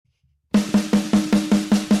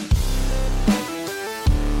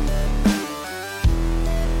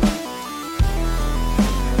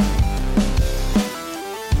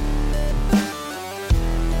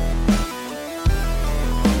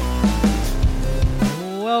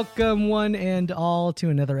Welcome, one and all, to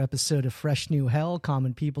another episode of Fresh New Hell,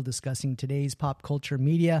 common people discussing today's pop culture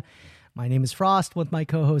media. My name is Frost with my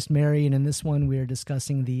co-host Mary, and in this one we are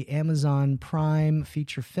discussing the Amazon Prime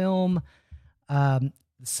feature film,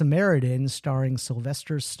 Samaritan, starring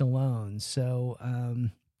Sylvester Stallone. So,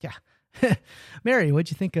 Mary, what'd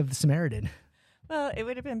you think of The Samaritan? Well, it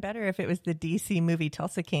would have been better if it was the DC movie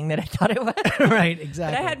Tulsa King that I thought it was. Right,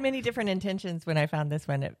 exactly. But I had many different intentions when I found this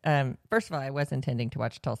one. First of all, I was intending to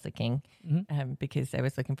watch Tulsa King because I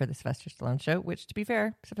was looking for the Sylvester Stallone show, which, to be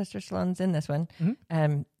fair, Sylvester Stallone's in this one.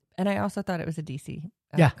 And I also thought it was in DC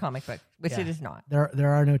comic book, which it is not. There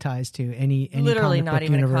are no ties to any literally comic not book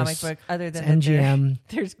even universe. a comic book other than MGM.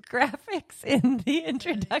 There's graphics in the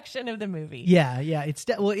introduction of the movie. Yeah.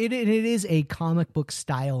 It is a comic book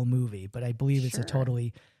style movie, but I believe it's a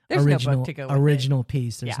totally There's original no book to go with original it.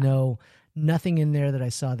 piece. There's nothing in there that I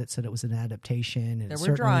saw that said it was an adaptation. And There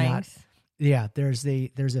were certainly drawings. There's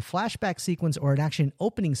a flashback sequence or an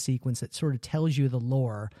opening sequence that sort of tells you the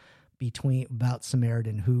lore about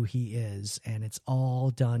Samaritan, who he is, and it's all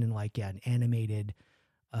done in an animated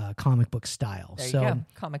comic book style. There you go.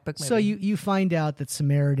 Comic book movie. So you find out that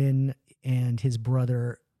Samaritan and his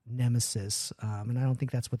brother Nemesis, and I don't think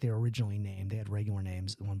that's what they were originally named. They had regular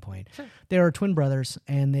names at one point. Sure. They were twin brothers,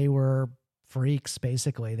 and they were freaks,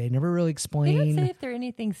 basically. They never really explain. They don't say if they're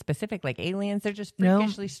anything specific, like aliens. They're just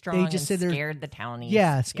freakishly strong. They just and said scared the townies.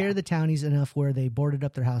 Yeah, scared the townies enough where they boarded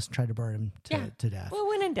up their house and tried to burn them to death. Well,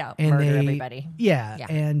 when in doubt, and murder everybody. Yeah,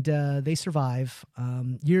 and they survive.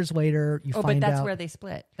 Years later, you find out. But that's where they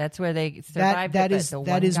split. That's where they survived. That is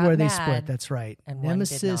where they split. That's right. And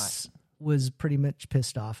Nemesis was pretty much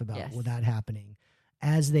pissed off about that happening.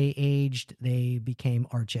 As they aged, they became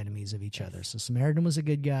arch enemies of each other. So Samaritan was a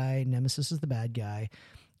good guy. Nemesis is the bad guy.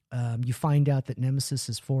 You find out that Nemesis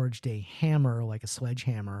has forged a hammer, like a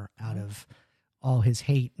sledgehammer, out of all his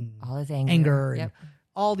hate and all his anger and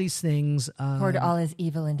all these things. Poured all his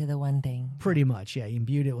evil into the one thing. Pretty much, yeah. He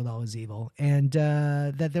imbued it with all his evil. And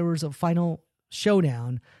that there was a final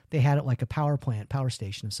showdown. They had it like a power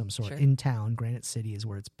station of some sort in town. Granite City is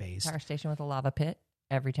where it's based. Power station with a lava pit.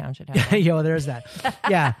 Every town should have one. Yo, there's that.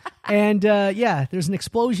 Yeah. And there's an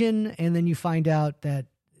explosion, and then you find out that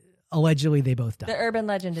allegedly they both died. The urban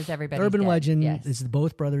legend is everybody. Urban legend is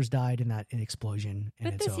both brothers died in that explosion.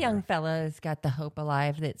 And but this young fella has got the hope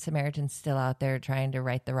alive that Samaritan's still out there trying to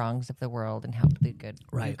right the wrongs of the world and help the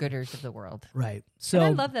gooders of the world. Right. So and I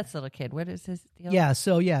love this little kid. What is his deal? Yeah.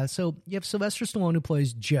 So you have Sylvester Stallone, who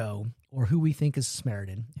plays Joe, or who we think is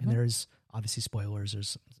Samaritan. And there's obviously spoilers.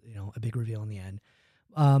 There's a big reveal in the end.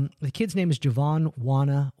 The kid's name is Javon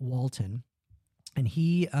Wana Walton, and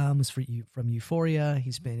he was from Euphoria.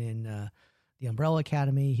 He's been in the Umbrella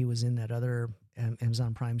Academy. He was in that other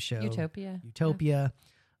Amazon Prime show, Utopia.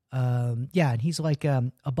 And he's like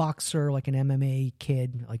a boxer, like an MMA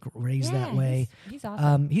kid, like raised that way. He's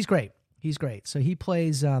awesome. He's great. So he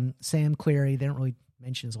plays Sam Cleary. They don't really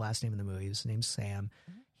mention his last name in the movie. His name's Sam.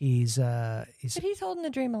 But he's holding the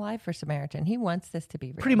dream alive for Samaritan. He wants this to be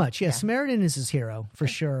real. Pretty much, yeah. Samaritan is his hero for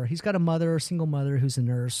sure. He's got a single mother who's a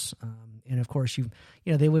nurse, and of course,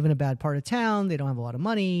 they live in a bad part of town. They don't have a lot of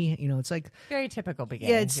money. It's like very typical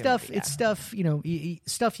beginning. Yeah, it's stuff. Movie, It's stuff.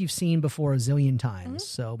 Stuff you've seen before a zillion times.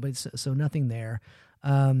 So nothing there.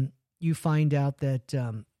 You find out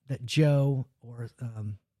that Joe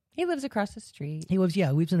he lives across the street. He lives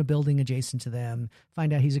in a building adjacent to them.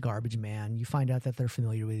 Find out he's a garbage man. You find out that they're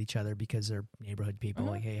familiar with each other because they're neighborhood people.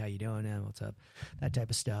 Like, hey, how you doing? What's up? That type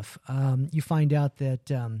of stuff. You find out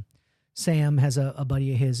that Sam has a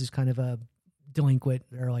buddy of his who's kind of a delinquent.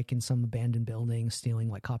 They're like in some abandoned building stealing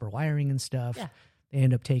like copper wiring and stuff. Yeah. They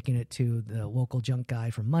end up taking it to the local junk guy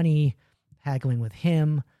for money, haggling with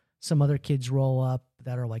him. Some other kids roll up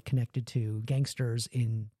that are like connected to gangsters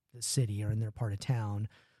in the city or in their part of town.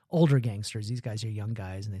 Older gangsters. These guys are young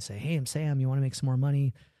guys, and they say, "Hey, I'm Sam. You want to make some more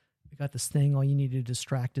money? We got this thing. All you need to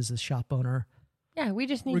distract is the shop owner. Yeah, we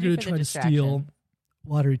just need. We're going to try to steal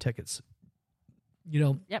lottery tickets."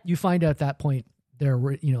 You find out at that point they're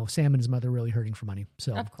Sam and his mother are really hurting for money.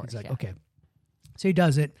 So of course, he's like, okay. So he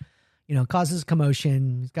does it. Causes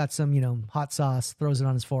commotion. He's got some hot sauce. Throws it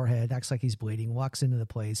on his forehead. Acts like he's bleeding. Walks into the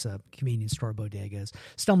place, a convenience store, bodegas,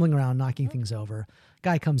 stumbling around, knocking things over.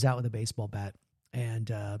 Guy comes out with a baseball bat. And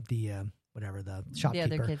the shopkeeper.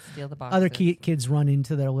 The other kids steal the box. Other kids run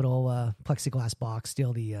into their little plexiglass box,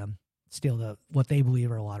 steal the what they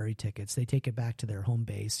believe are lottery tickets. They take it back to their home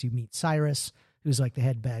base. You meet Cyrus, who's like the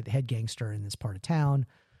head gangster in this part of town,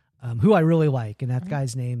 who I really like. And that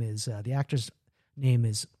guy's name is the actor's name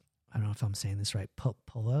is, I don't know if I'm saying this right,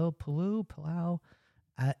 Palau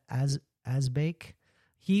Asbake.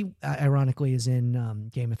 He ironically is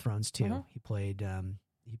in Game of Thrones too. Mm-hmm. He played one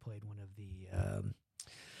of the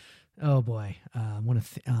one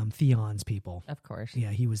of Theon's people. Of course.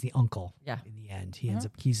 Yeah, he was the uncle. Yeah. In the end, he ends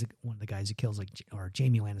up he's one of the guys who kills or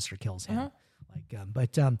Jaime Lannister kills him.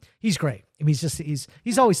 But he's great. I mean,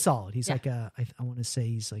 he's always solid. He's like I want to say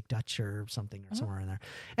he's like Dutch or something or somewhere in there.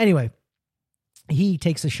 Anyway, he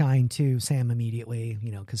takes a shine to Sam immediately,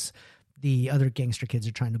 because the other gangster kids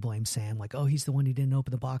are trying to blame Sam, like, oh, he's the one who didn't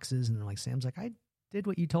open the boxes, and they're like, Sam's like, I did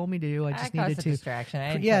what you told me to do. I just needed to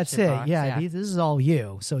distraction. That's it. Box. Yeah, this is all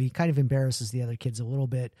you. So he kind of embarrasses the other kids a little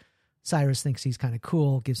bit. Cyrus thinks he's kind of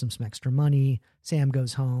cool, gives them some extra money. Sam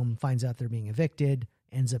goes home, finds out they're being evicted,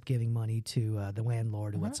 ends up giving money to the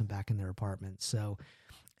landlord who lets them back in their apartment. So,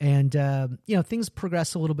 and things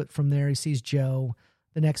progress a little bit from there. He sees Joe.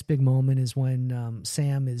 The next big moment is when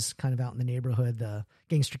Sam is kind of out in the neighborhood. The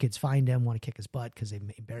gangster kids find him, want to kick his butt because he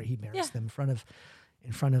embarrassed them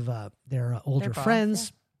in front of their older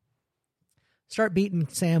friends. Start beating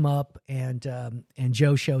Sam up, and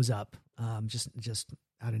Joe shows up just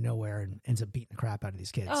out of nowhere and ends up beating the crap out of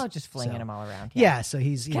these kids. Oh, just flinging them all around. Yeah, so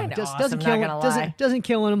he's doesn't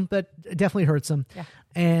kill him, but definitely hurts him. Yeah.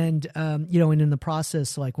 And and in the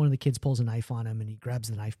process, like one of the kids pulls a knife on him, and he grabs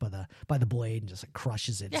the knife by the blade and just like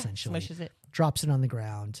crushes it, essentially. Smushes it. Drops it on the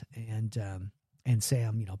ground, and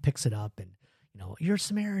Sam, picks it up and you're a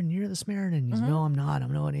Samaritan, you're the Samaritan. He's no, I'm not.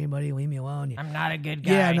 I'm not anybody. Leave me alone. I'm not a good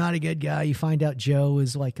guy. Yeah, I'm not a good guy. You find out Joe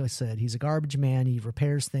is, like I said, he's a garbage man. He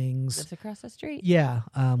repairs things. Lives across the street. Yeah,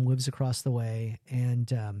 lives across the way.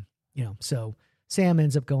 And, so Sam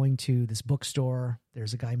ends up going to this bookstore.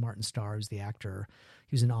 There's a guy, Martin Starr, who's the actor.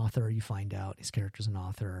 He's an author. You find out his character's an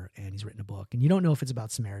author, and he's written a book. And you don't know if it's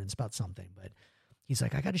about Samaritans, about something, but he's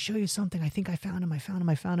like, I got to show you something. I think I found him.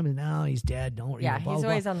 And now he's dead. Don't worry. Yeah, he's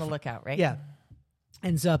always on the lookout, right? Yeah.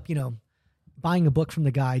 Ends up, buying a book from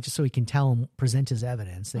the guy just so he can present his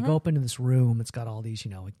evidence. They go up into this room. It's got all these,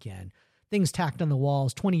 again, things tacked on the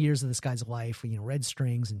walls, 20 years of this guy's life, red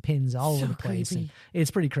strings and pins all over the place. And it's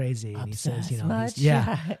pretty crazy. And he says, he's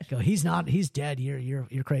dead.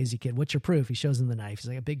 You're crazy, kid. What's your proof? He shows him the knife. He's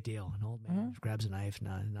like, a big deal. An old man grabs a knife.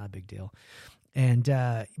 Not a big deal. And,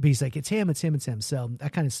 but he's like, it's him. So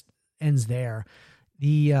that kind of ends there.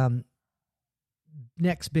 The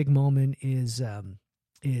next big moment is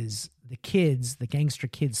the gangster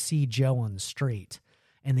kids see Joe on the street,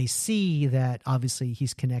 and they see that obviously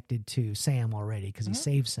he's connected to Sam already because he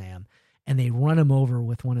saved Sam, and they run him over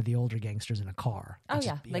with one of the older gangsters in a car.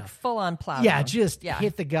 Full on plow. Yeah,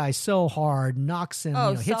 hit the guy so hard, knocks him,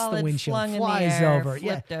 hits the windshield, flies over.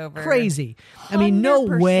 Over. Crazy. I mean, no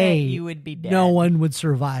way you would be dead. No one would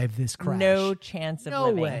survive this crash. No chance of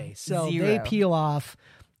living. No way. So Zero. They peel off.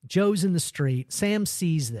 Joe's in the street. Sam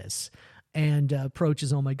sees this and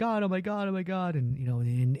approaches, oh my God.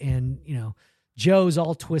 And Joe's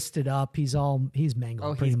all twisted up. He's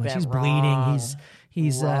mangled pretty much. He's bleeding.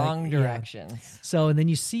 He's wrong directions. Yeah. So, and then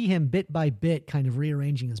you see him bit by bit kind of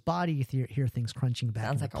rearranging his body. You hear things crunching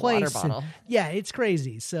back into place. Sounds like a water bottle. Yeah, it's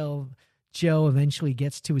crazy. So Joe eventually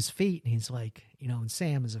gets to his feet, and he's like, and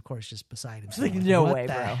Sam is, of course, just beside him. Like, no what way,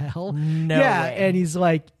 the bro. Hell? No way. And he's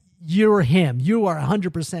like, you're him. You are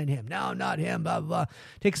 100% him. No, not him. Blah, blah, blah.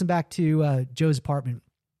 Takes him back to Joe's apartment,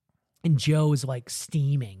 and Joe is like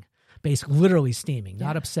steaming. Basically, literally steaming,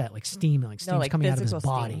 not upset, like steaming, like steam's coming out of his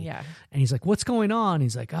body. Steam, yeah. And he's like, what's going on?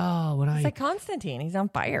 He's like, He's like Constantine. He's on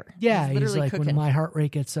fire. Yeah, he's like, cooking. when my heart rate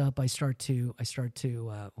gets up, I start to it's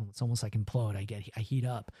almost like implode. I heat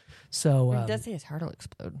up. So he does say his heart will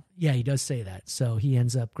explode. Yeah, he does say that. So he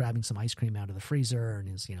ends up grabbing some ice cream out of the freezer,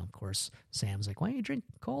 and of course, Sam's like, why don't you drink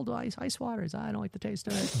cold ice water? He's like, I don't like the taste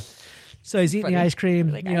of it. So he's eating the ice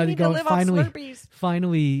cream. Like, they go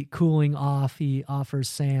finally cooling off. He offers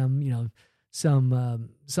Sam, some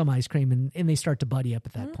ice cream, and they start to buddy up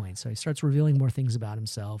at that point. So he starts revealing more things about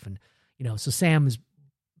himself, and so Sam is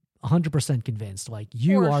 100% convinced, like,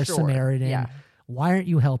 you are Samaritan. Yeah. Why aren't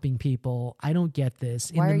you helping people? I don't get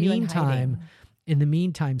this. In the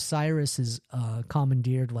meantime, Cyrus has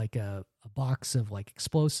commandeered like a box of like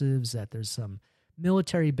explosives, that there's some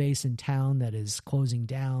military base in town that is closing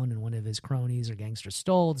down, and one of his cronies or gangsters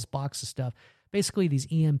stole this box of stuff. Basically, these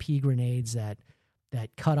EMP grenades that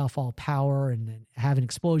cut off all power and then have an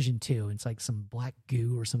explosion too. It's like some black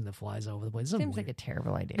goo or something that flies over the place. Seems like a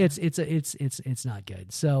terrible idea. It's not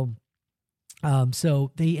good. So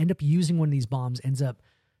they end up using one of these bombs.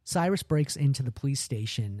 Cyrus breaks into the police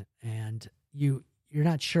station, and you're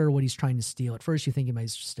not sure what he's trying to steal. At first, you think he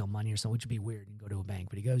might steal money or something, which would be weird and go to a bank.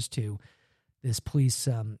 But he goes to this police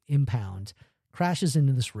impound, crashes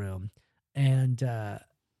into this room, and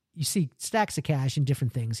you see stacks of cash and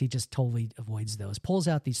different things. He just totally avoids those. Pulls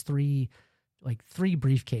out these three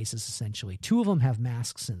briefcases, essentially. 2 of them have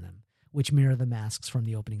masks in them, which mirror the masks from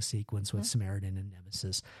the opening sequence with Samaritan and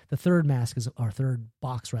Nemesis. The third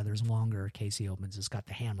box is longer. Casey opens. It's got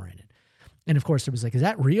the hammer in it. And of course, it was like, is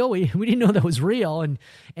that real? We didn't know that was real. And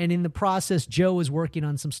in the process, Joe was working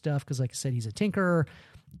on some stuff because, like I said, he's a tinkerer.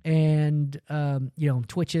 And,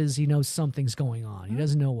 twitches. He knows something's going on. He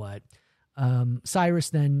doesn't know what. Cyrus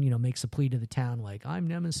then, makes a plea to the town like, I'm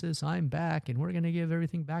Nemesis, I'm back, and we're going to give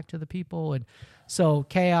everything back to the people. And so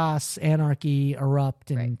chaos, anarchy erupt,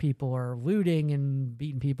 and people are looting and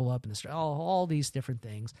beating people up in the street, all these different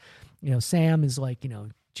things. Sam is like,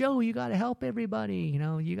 Joe, you got to help everybody.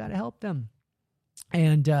 You got to help them.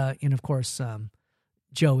 And of course,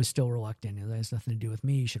 Joe is still reluctant. It has nothing to do with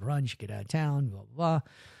me. You should run. You should get out of town, blah, blah, blah.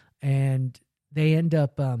 And they end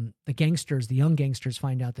up, the young gangsters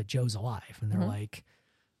find out that Joe's alive. And they're like,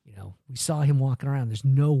 we saw him walking around. There's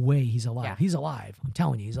no way he's alive. Yeah. He's alive. I'm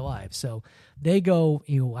telling you, he's alive. So they go,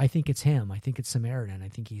 I think it's him. I think it's Samaritan. I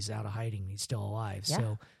think he's out of hiding. He's still alive. Yeah.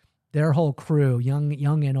 So their whole crew,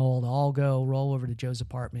 young and old, all go roll over to Joe's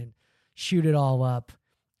apartment, shoot it all up.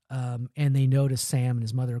 And they notice Sam and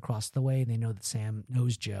his mother across the way. They know that Sam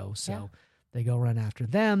knows Joe. So they go run after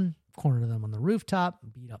them, corner them on the rooftop,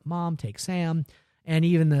 beat up Mom, take Sam. And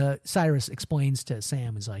even Cyrus explains to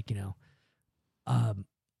Sam, is like,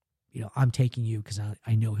 I'm taking you because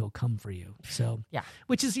I know he'll come for you. So,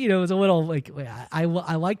 which is, is a little like, I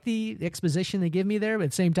like the exposition they give me there, but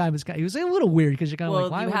at the same time, it was a little weird because you're kind of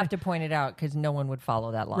like, why you have to point it out because no one would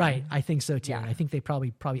follow that line. Right. I think so too. Yeah. And I think they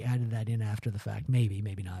probably added that in after the fact. Maybe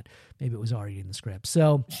not. Maybe it was already in the script.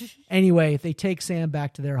 So anyway, if they take Sam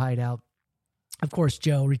back to their hideout, of course,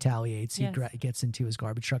 Joe retaliates. He gets into his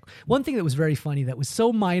garbage truck. One thing that was very funny, that was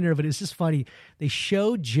so minor, but it's just funny. They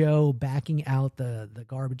showed Joe backing out the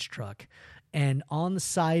garbage truck, and on the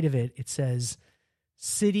side of it, it says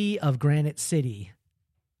City of Granite City,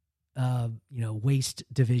 Waste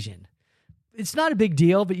Division. It's not a big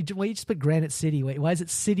deal, but you just put Granite City. Wait, why is it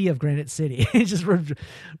City of Granite City? It's just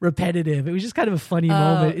repetitive. It was just kind of a funny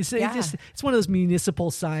moment. It's one of those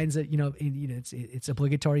municipal signs that it's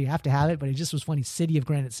obligatory. You have to have it, but it just was funny. City of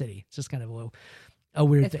Granite City. It's just kind of a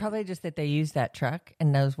weird thing. It's probably just that they used that truck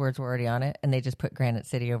and those words were already on it, and they just put Granite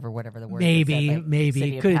City over whatever the word.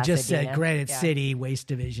 Maybe could have just said Granite City Waste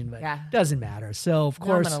Division, but doesn't matter. So of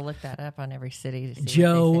course, I'm going to look that up on every city. To see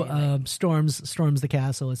Joe storms the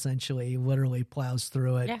castle. Essentially, literally plows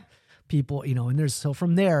through it. Yeah. People, and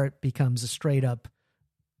from there it becomes a straight up,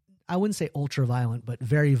 I wouldn't say ultra violent, but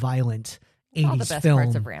very violent 80s all the best film.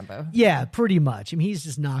 Parts of Rambo. Yeah, pretty much. I mean, he's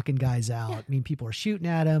just knocking guys out. Yeah. I mean, people are shooting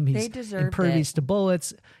at him. He's impervious to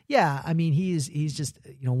bullets. Yeah, I mean, he's just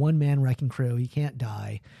one man wrecking crew. He can't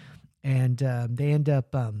die, and they end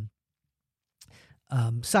up.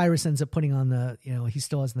 Cyrus ends up putting on he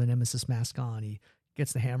still has the Nemesis mask on. He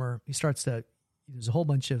gets the hammer. He starts to. There's a whole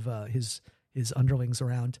bunch of his underlings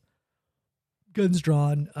around. Guns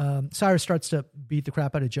drawn. Cyrus starts to beat the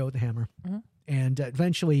crap out of Joe with the hammer. Mm-hmm. And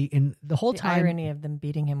eventually, in the whole time, irony of them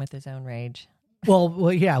beating him with his own rage.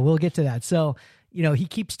 Well, yeah, we'll get to that. So,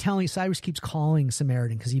 Cyrus keeps calling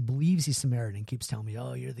Samaritan because he believes he's Samaritan. Keeps telling me,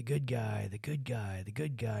 "Oh, you're the good guy, the good guy, the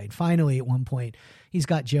good guy." And finally, at one point, he's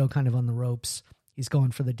got Joe kind of on the ropes. He's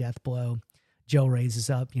going for the death blow. Joe raises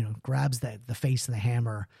up, grabs the face of the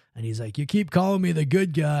hammer, and he's like, "You keep calling me the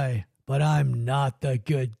good guy, but I'm not the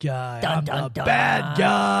good guy. I'm the bad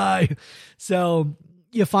guy." So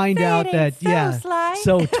you find out that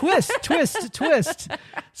so twist.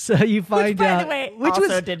 So you find out,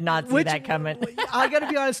 which did not see that coming. I got to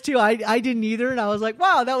be honest too. I didn't either, and I was like,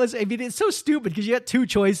 wow, that was. I mean, it's so stupid because you got two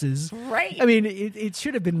choices, right? I mean, it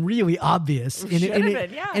should have been really obvious.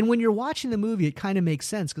 And when you're watching the movie, it kind of makes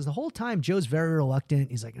sense because the whole time Joe's very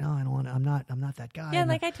reluctant. He's like, no, I don't want. I'm not that guy. Yeah,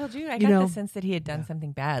 like I told you, I got the sense that he had done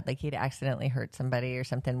something bad, like he'd accidentally hurt somebody or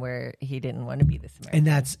something where he didn't want to be the Samaritan.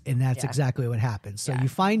 And that's exactly what happened. So you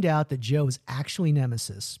find out that Joe is actually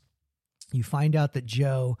Nemesis. You find out that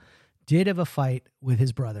Joe did have a fight with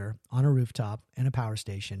his brother on a rooftop in a power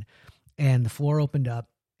station, and the floor opened up,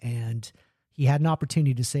 and he had an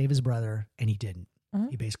opportunity to save his brother, and he didn't. Mm-hmm.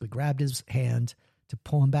 He basically grabbed his hand to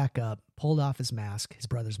pull him back up, pulled off his mask, his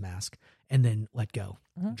brother's mask, and then let go,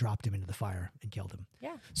 dropped him into the fire, and killed him.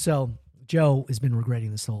 Yeah. So Joe has been regretting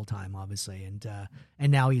this the whole time, obviously, and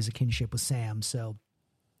now he has a kinship with Sam. So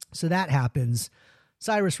that happens.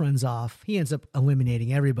 Cyrus runs off. He ends up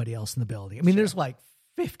eliminating everybody else in the building. I mean, there's like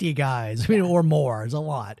 50 guys, or more. It's a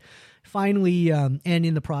lot. Finally, and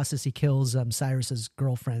in the process, he kills Cyrus's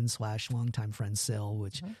girlfriend / longtime friend, Syl,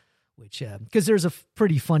 which which because there's a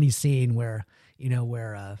pretty funny scene where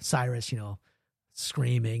Cyrus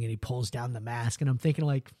screaming and he pulls down the mask, and I'm thinking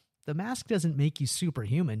like, the mask doesn't make you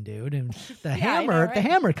superhuman, dude, and the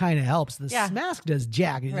hammer kind of helps. The mask does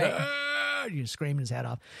jack. He's like, screaming his head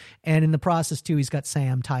off, and in the process too, he's got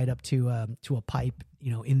Sam tied up to a pipe,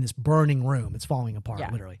 in this burning room. It's falling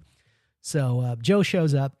apart, literally. So Joe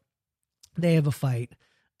shows up. They have a fight,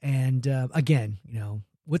 and again,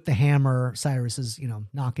 with the hammer, Cyrus is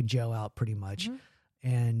knocking Joe out pretty much,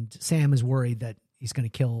 and Sam is worried that he's going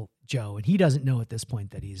to kill Joe, and he doesn't know at this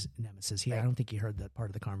point that he's Nemesis. I don't think he heard that part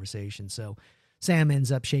of the conversation. So Sam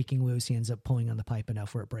ends up shaking loose. He ends up pulling on the pipe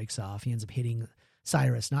enough where it breaks off. He ends up hitting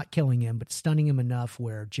Cyrus, not killing him, but stunning him enough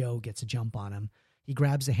where Joe gets a jump on him. He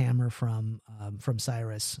grabs a hammer from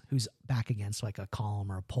Cyrus, who's back against like a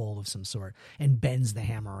column or a pole of some sort, and bends the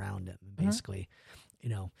hammer around him, basically,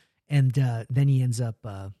 And then he ends up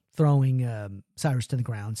throwing Cyrus to the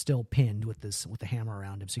ground, still pinned with the hammer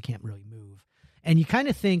around him, so he can't really move. And you kind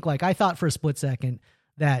of think, like, I thought for a split second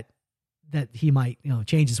that he might,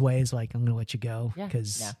 change his ways, like, I'm going to let you go,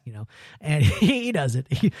 because, and he doesn't.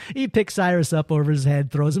 He picks Cyrus up over his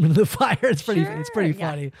head, throws him into the fire. It's pretty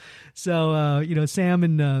funny. So, Sam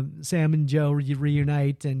and Joe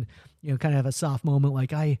reunite and, kind of have a soft moment,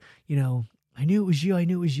 like, I knew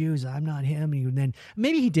it was you. So I'm not him. And then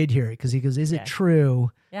maybe he did hear it because he goes, "Is it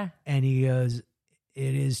true?" Yeah. And he goes,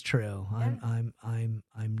 "It is true. I'm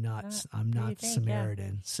not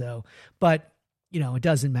Samaritan." So, but it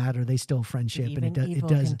doesn't matter. They still friendship, even and it evil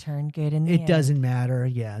doesn't can turn good in the end. It doesn't matter.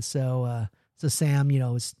 Yeah. So Sam,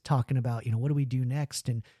 is talking about, what do we do next?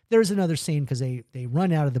 And there's another scene because they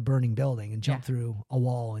run out of the burning building and jump through a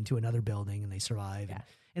wall into another building, and they survive. Yeah.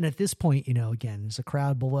 And at this point, again, there's a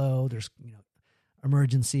crowd below. There's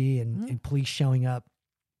emergency and police showing up,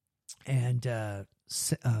 and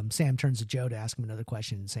Sam turns to Joe to ask him another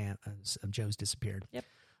question. Joe's disappeared. Yep.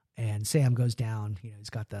 And Sam goes down. He's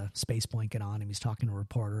got the space blanket on him. He's talking to a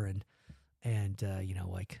reporter, and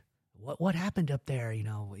like, what happened up there? He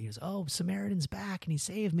goes, "Oh, Samaritan's back, and he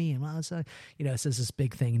saved me." And says this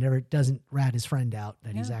big thing, and never doesn't rat his friend out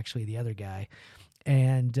that he's actually the other guy.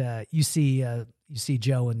 And you see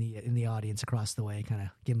Joe in the audience across the way, kind of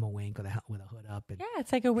give him a wink with a hood up. And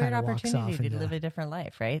it's like a weird opportunity to live a different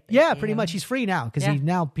life, right? Yeah, pretty much. He's free now because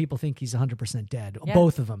now people think he's 100% dead. Yeah.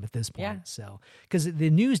 Both of them at this point. Yeah. So because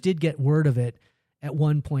the news did get word of it at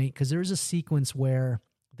one point, because there's a sequence where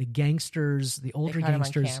the gangsters, the older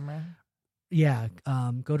gangsters,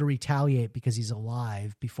 go to retaliate because he's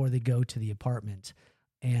alive before they go to the apartment.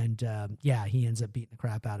 And he ends up beating the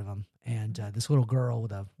crap out of him. And this little girl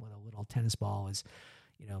with a little tennis ball is,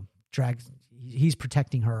 dragged. He's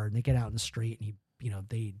protecting her, and they get out in the street, and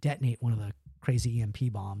they detonate one of the crazy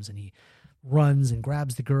EMP bombs, and he runs and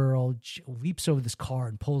grabs the girl, leaps over this car,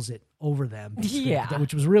 and pulls it over them.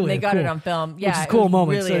 Which was really they got it on film. Yeah, which is a cool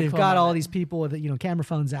moment. Really so they've got all these people with camera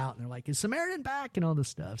phones out, and they're like, "Is Samaritan back?" and all this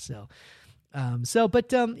stuff. So,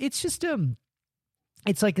 it's just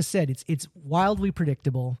it's like I said, it's wildly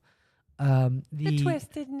predictable. The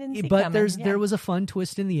twist didn't see but coming. There was a fun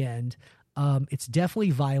twist in the end. It's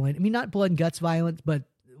definitely violent. I mean, not blood and guts violent, but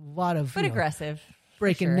a lot of aggressive,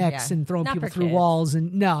 breaking necks and throwing people through walls.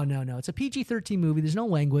 And no, it's a PG-13 movie. There's no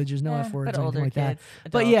language. There's no F words or anything like that.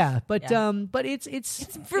 Adults, but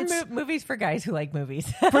it's for movies for guys who like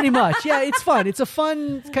movies. Pretty much, yeah. It's fun. It's a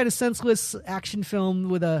fun kind of senseless action film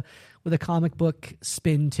with a comic book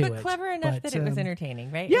spin to it. But clever enough that it was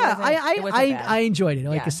entertaining, right? Yeah, I enjoyed it.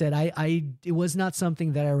 Like I said, it was not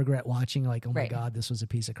something that I regret watching. Like, oh my God, this was a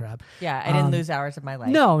piece of crap. Yeah, I didn't lose hours of my life.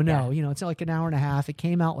 No. It's like an hour and a half. It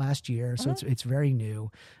came out last year, so it's very new.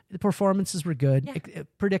 The performances were good,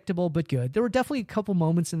 predictable but good. There were definitely a couple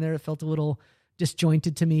moments in there that felt a little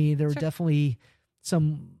disjointed to me. There were definitely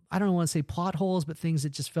some, I don't want to say plot holes, but things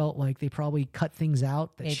that just felt like they probably cut things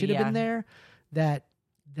out that should have been there.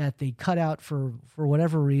 That they cut out for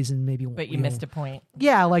whatever reason, maybe. But you missed a point.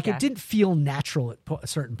 Yeah, it didn't feel natural at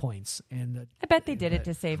certain points. And I bet they did it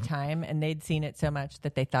to save time, and they'd seen it so much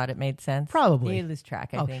that they thought it made sense. Probably. You lose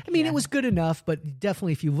track, I think. I mean, it was good enough, but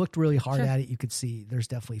definitely if you looked really hard at it, you could see there's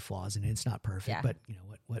definitely flaws in it. It's not perfect, but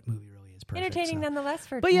what movie really is perfect? Entertaining nonetheless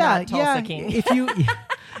for Tulsa King.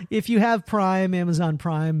 If you have Prime, Amazon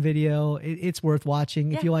Prime Video, it's worth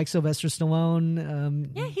watching. If you like Sylvester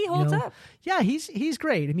Stallone, he holds up. Yeah, he's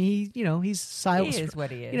great. I mean, he's silent. He is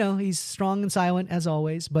what he is. He's strong and silent as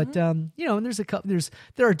always. But and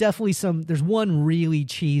there are definitely there's one really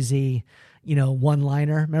cheesy,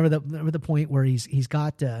 one-liner. Remember the point where he's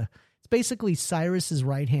got it's basically Cyrus's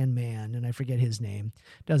right-hand man, and I forget his name.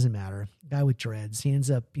 Doesn't matter. Guy with dreads. He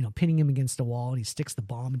ends up, pinning him against a wall, and he sticks the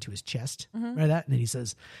bomb into his chest. Right, that, and then he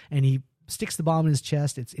says, and he sticks the bomb in his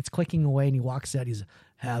chest. It's clicking away, and he walks out. He's,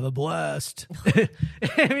 have a blast. I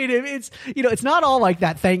mean, it's not all like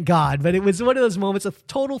that, thank God, but it was one of those moments, a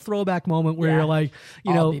total throwback moment where you're like,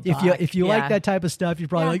 if you like that type of stuff, you're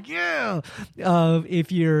probably like, yeah.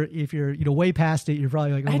 If you're way past it, you're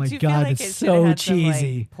probably like, oh my God, like it's so cheesy.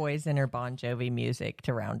 Some, like, Poison or Bon Jovi music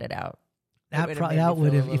to round it out. That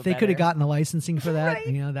would have, if they could have gotten the licensing for that,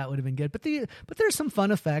 Right. That would have been good. But there's some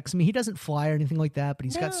fun effects. I mean, he doesn't fly or anything like that, but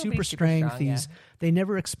he's got super strength. Strong, They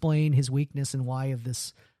never explain his weakness and why of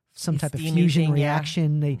this some His type of steamy fusion thing,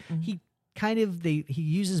 reaction. He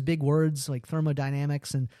uses big words like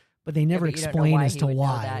thermodynamics but they never but you don't know explain why as he to would know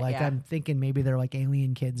why. that, Like yeah. I'm thinking maybe they're like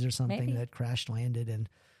alien kids or something Maybe. that crash landed and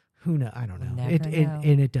who knows? I don't know. Never know.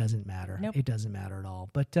 And it doesn't matter. Nope. It doesn't matter at all.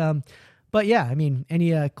 But yeah, I mean,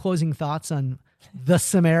 any closing thoughts on The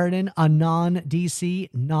Samaritan, a non-DC,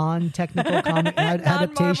 non-technical comic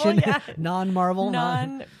adaptation, non-Marvel,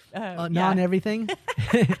 non-everything,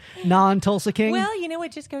 non-Tulsa King? Well,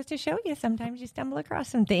 it just goes to show you sometimes you stumble across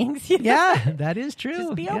some things. Yeah, that is true.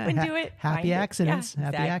 Just be open to it. Happy Find it. accidents. Yeah,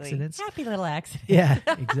 Happy exactly. accidents. Happy little accidents. Yeah,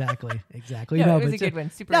 exactly. No, it but was a good one.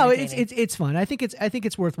 Super No, entertaining. it's fun. I think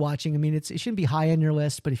it's worth watching. I mean, it shouldn't be high on your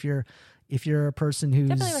list, but if you're a person who's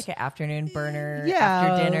Definitely like an afternoon burner, yeah,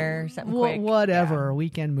 after dinner, something quick. whatever, Yeah. a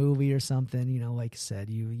weekend movie or something. Like I said,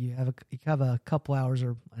 you have a couple hours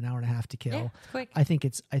or an hour and a half to kill. Yeah, it's quick. I think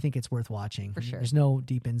it's worth watching. For sure. There's no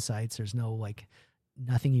deep insights. There's no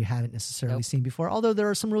nothing you haven't necessarily seen before. Although there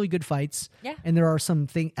are some really good fights, Yeah. and there are some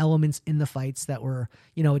elements in the fights that were,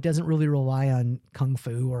 it doesn't really rely on kung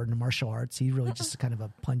fu or martial arts. He really just kind of a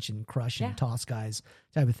punch and crush and toss guys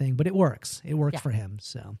type of thing. But it works. It worked for him.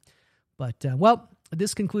 So, but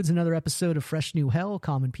this concludes another episode of Fresh New Hell,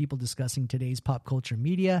 common people discussing today's pop culture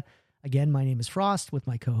media. Again, my name is Frost with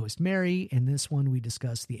my co-host Mary. In this one, we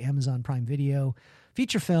discuss the Amazon Prime Video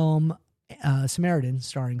feature film Samaritan,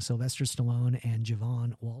 starring Sylvester Stallone and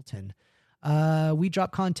Javon Walton. We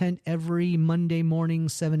drop content every Monday morning,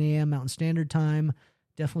 7 a.m. Mountain Standard Time.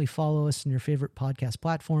 Definitely follow us in your favorite podcast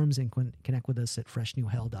platforms and connect with us at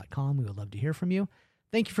FreshNewHell.com. We would love to hear from you.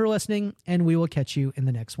 Thank you for listening, and we will catch you in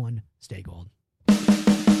the next one. Stay gold.